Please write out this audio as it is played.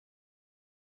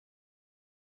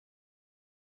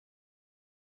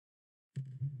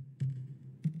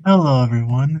Hello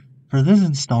everyone. For this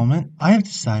installment, I have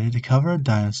decided to cover a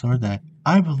dinosaur that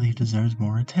I believe deserves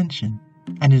more attention,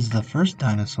 and is the first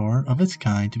dinosaur of its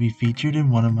kind to be featured in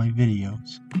one of my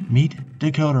videos. Meet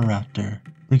Dakotaraptor.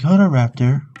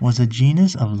 Dakotaraptor was a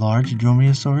genus of large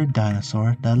dromaeosaurid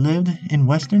dinosaur that lived in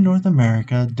western North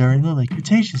America during the late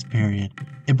Cretaceous period.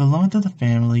 It belonged to the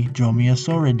family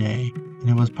Dromaeosauridae, and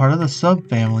it was part of the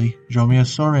subfamily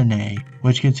Dromaeosaurinae,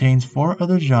 which contains four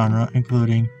other genera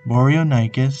including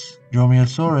Boreonychus,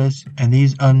 Dromaeosaurus, and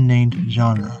these unnamed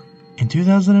genera. In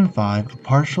 2005, a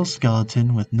partial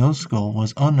skeleton with no skull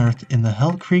was unearthed in the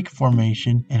Hell Creek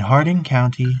Formation in Hardin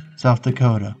County, South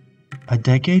Dakota. A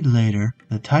decade later,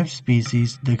 the type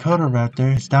species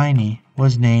Dakotaraptor steini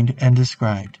was named and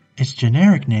described. Its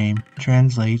generic name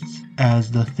translates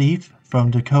as the thief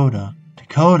from Dakota.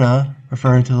 Dakota,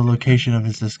 referring to the location of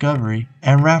its discovery,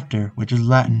 and raptor, which is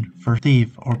Latin for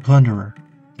thief or plunderer.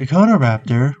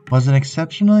 Dakotaraptor was an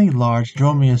exceptionally large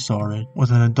dromaeosaurid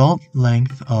with an adult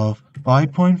length of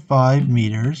 5.5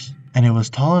 meters, and it was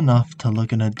tall enough to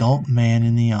look an adult man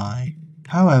in the eye.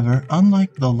 However,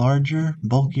 unlike the larger,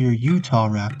 bulkier Utah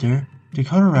raptor,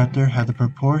 Dakotaraptor had the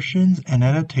proportions and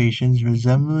adaptations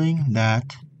resembling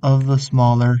that of the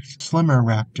smaller, slimmer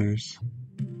raptors.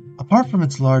 Apart from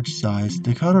its large size,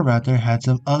 Dakotaraptor had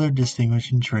some other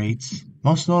distinguishing traits,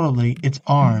 most notably its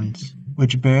arms,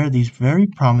 which bear these very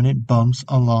prominent bumps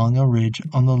along a ridge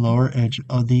on the lower edge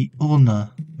of the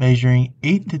ulna, measuring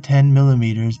 8 to 10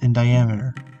 millimeters in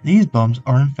diameter. These bumps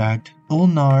are in fact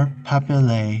ulnar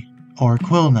papillae, or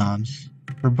quill knobs.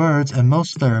 For birds and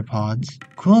most theropods,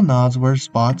 quill knobs were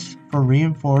spots for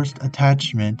reinforced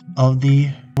attachment of the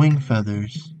wing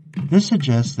feathers. This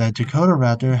suggests that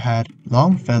Dakotaraptor had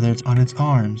long feathers on its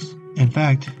arms. In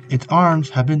fact, its arms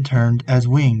have been termed as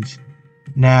wings.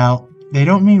 Now, they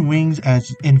don't mean wings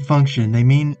as in function, they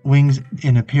mean wings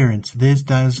in appearance. This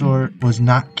dinosaur was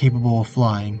not capable of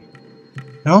flying.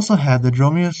 It also had the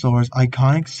Dromaeosaur's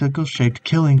iconic sickle-shaped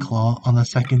killing claw on the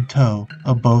second toe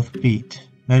of both feet.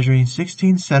 Measuring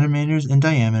 16 centimeters in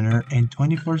diameter and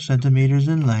 24 centimeters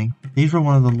in length, these were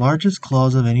one of the largest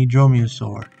claws of any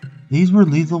dromaeosaur. These were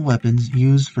lethal weapons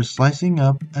used for slicing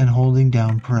up and holding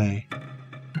down prey.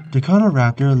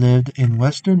 Dakotaraptor lived in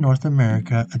western North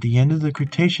America at the end of the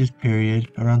Cretaceous period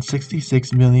around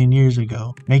 66 million years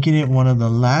ago, making it one of the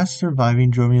last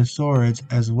surviving dromaeosaurids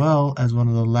as well as one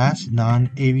of the last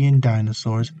non-avian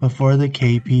dinosaurs before the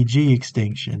KPG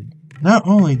extinction. Not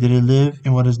only did it live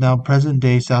in what is now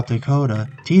present-day South Dakota,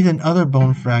 teeth and other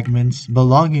bone fragments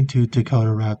belonging to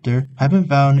Dakotaraptor have been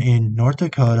found in North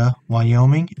Dakota,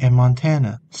 Wyoming, and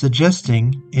Montana,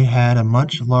 suggesting it had a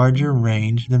much larger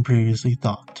range than previously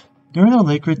thought. During the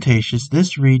late Cretaceous,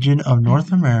 this region of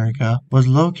North America was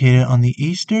located on the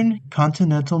eastern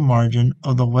continental margin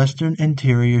of the western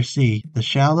interior sea, the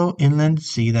shallow inland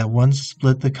sea that once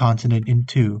split the continent in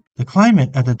two. The climate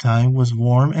at the time was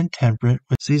warm and temperate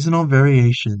with seasonal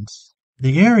variations.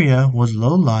 The area was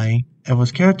low-lying and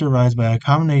was characterized by a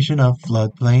combination of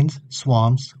floodplains,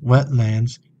 swamps,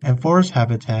 wetlands, and forest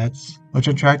habitats, which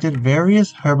attracted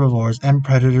various herbivores and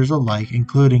predators alike,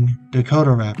 including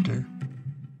Dakotaraptor.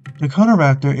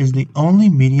 Dakotaraptor is the only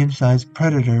medium-sized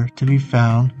predator to be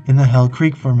found in the Hell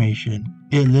Creek Formation.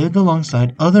 It lived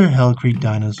alongside other Hell Creek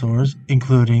dinosaurs,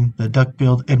 including the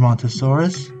duck-billed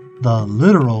Edmontosaurus, the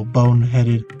literal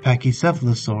bone-headed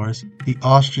Pachycephalosaurus, the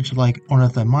ostrich-like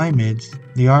ornithomimids,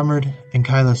 the armored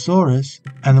Ankylosaurus,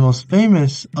 and the most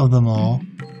famous of them all,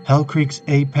 Hell Creek's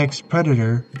apex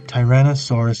predator,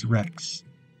 Tyrannosaurus rex.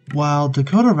 While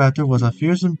Dakotaraptor was a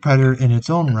fearsome predator in its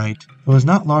own right, it was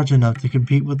not large enough to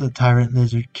compete with the tyrant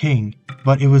lizard king,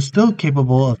 but it was still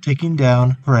capable of taking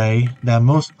down prey that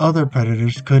most other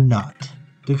predators could not.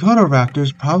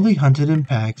 Dakotaraptors probably hunted in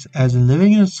packs, as in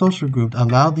living in a social group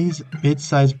allowed these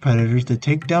mid-sized predators to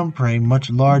take down prey much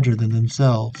larger than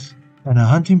themselves, and a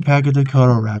hunting pack of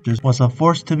Dakotaraptors was a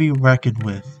force to be reckoned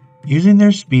with. Using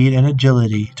their speed and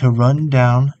agility to run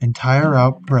down and tire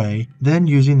out prey, then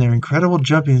using their incredible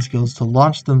jumping skills to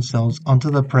launch themselves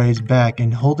onto the prey's back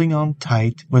and holding on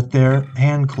tight with their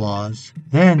hand claws.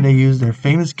 Then they use their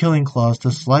famous killing claws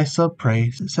to slice up prey,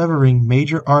 severing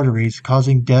major arteries,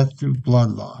 causing death through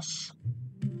blood loss.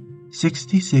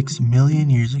 66 million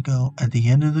years ago, at the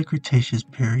end of the Cretaceous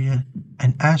period,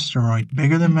 an asteroid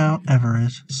bigger than Mount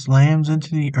Everest slams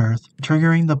into the Earth,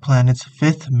 triggering the planet's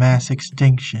fifth mass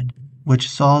extinction, which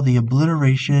saw the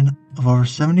obliteration of over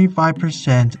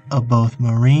 75% of both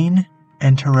marine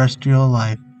and terrestrial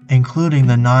life, including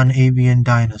the non-avian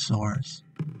dinosaurs.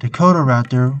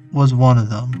 Dakotaraptor was one of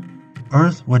them.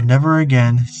 Earth would never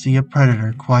again see a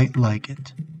predator quite like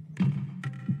it.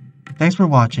 Thanks for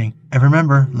watching, and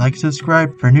remember, like and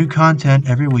subscribe for new content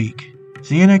every week.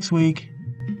 See you next week.